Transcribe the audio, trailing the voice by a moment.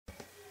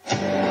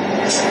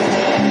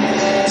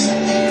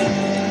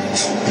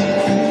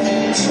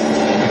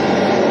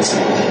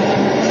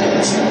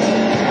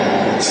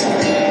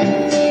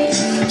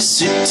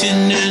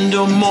Sitting in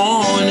the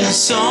morning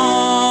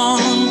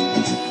sun,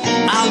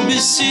 I'll be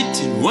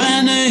sitting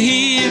when the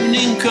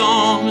evening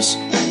comes,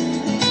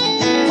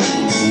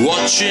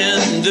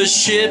 watching the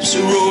ships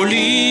roll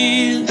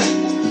in.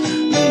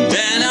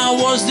 Then I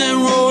watch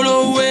them roll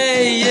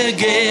away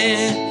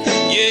again.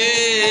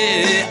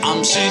 Yeah,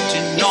 I'm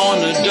sitting on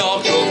the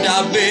dock of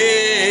that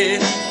bay,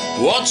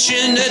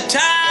 watching the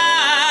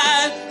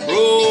tide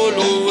roll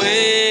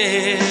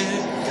away.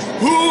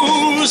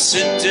 Ooh,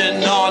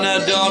 sitting on the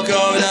dock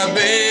of the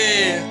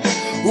bay,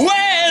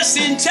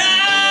 wasting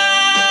time.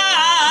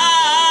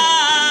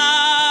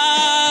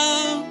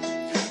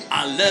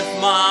 I left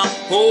my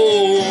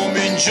home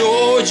in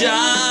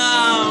Georgia,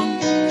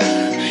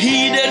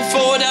 headed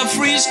for the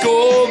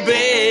Frisco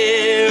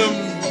Bay.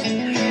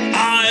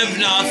 I have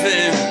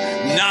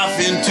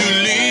nothing to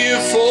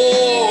live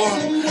for.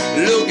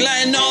 Look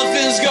like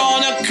nothing's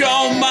gonna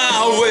come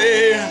my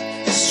way,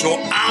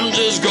 so I'm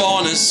just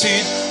gonna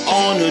sit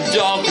on the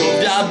dock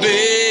of that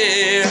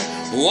bay,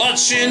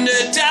 watching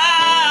the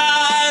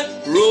tide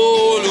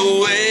roll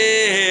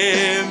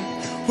away.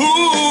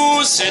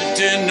 Ooh,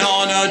 sitting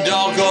on the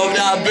dock of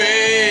that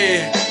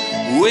bay,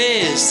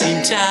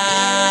 wasting time.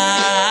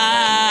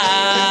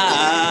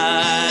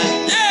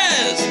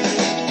 Yes,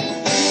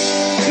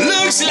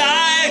 looks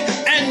like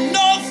and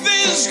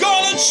nothing's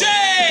gonna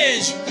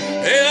change.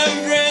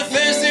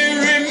 Everything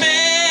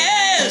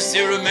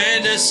still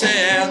remains the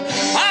same.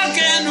 I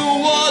can do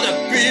what the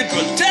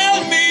people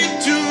tell me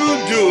to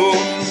do.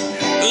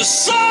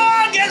 So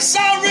I guess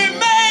I'll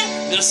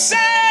remain the same.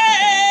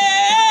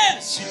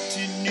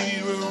 Sitting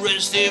here and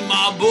resting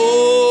my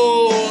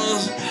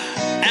bones,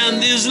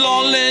 and this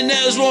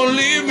loneliness won't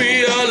leave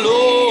me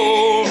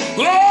alone.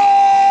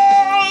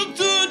 Oh,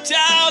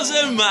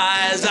 2,000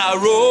 miles I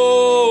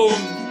roam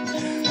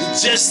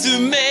just to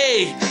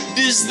make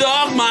this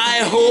dock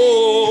my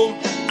home.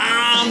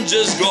 I'm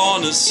just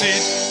gonna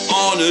sit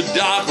on the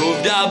dock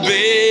of that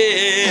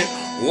bay,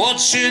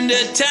 watching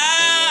the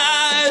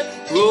tide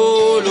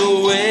roll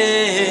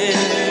away.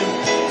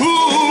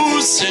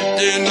 Ooh,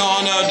 sitting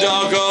on the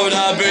dock of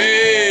that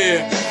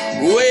bay,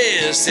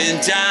 wasting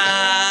time.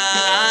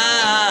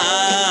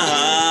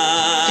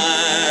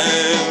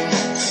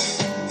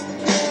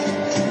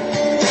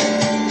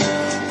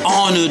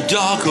 On the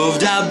dock of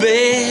that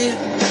bay,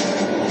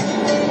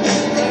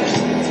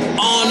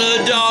 on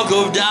the dock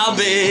of that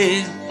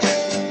bay,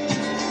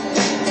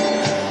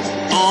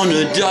 on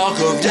the dock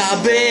of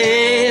that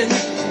bay,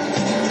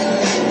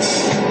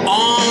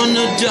 on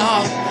the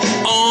dock,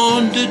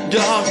 on the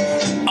dock,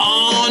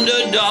 on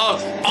the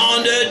dock,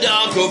 on the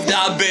dock of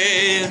that bay.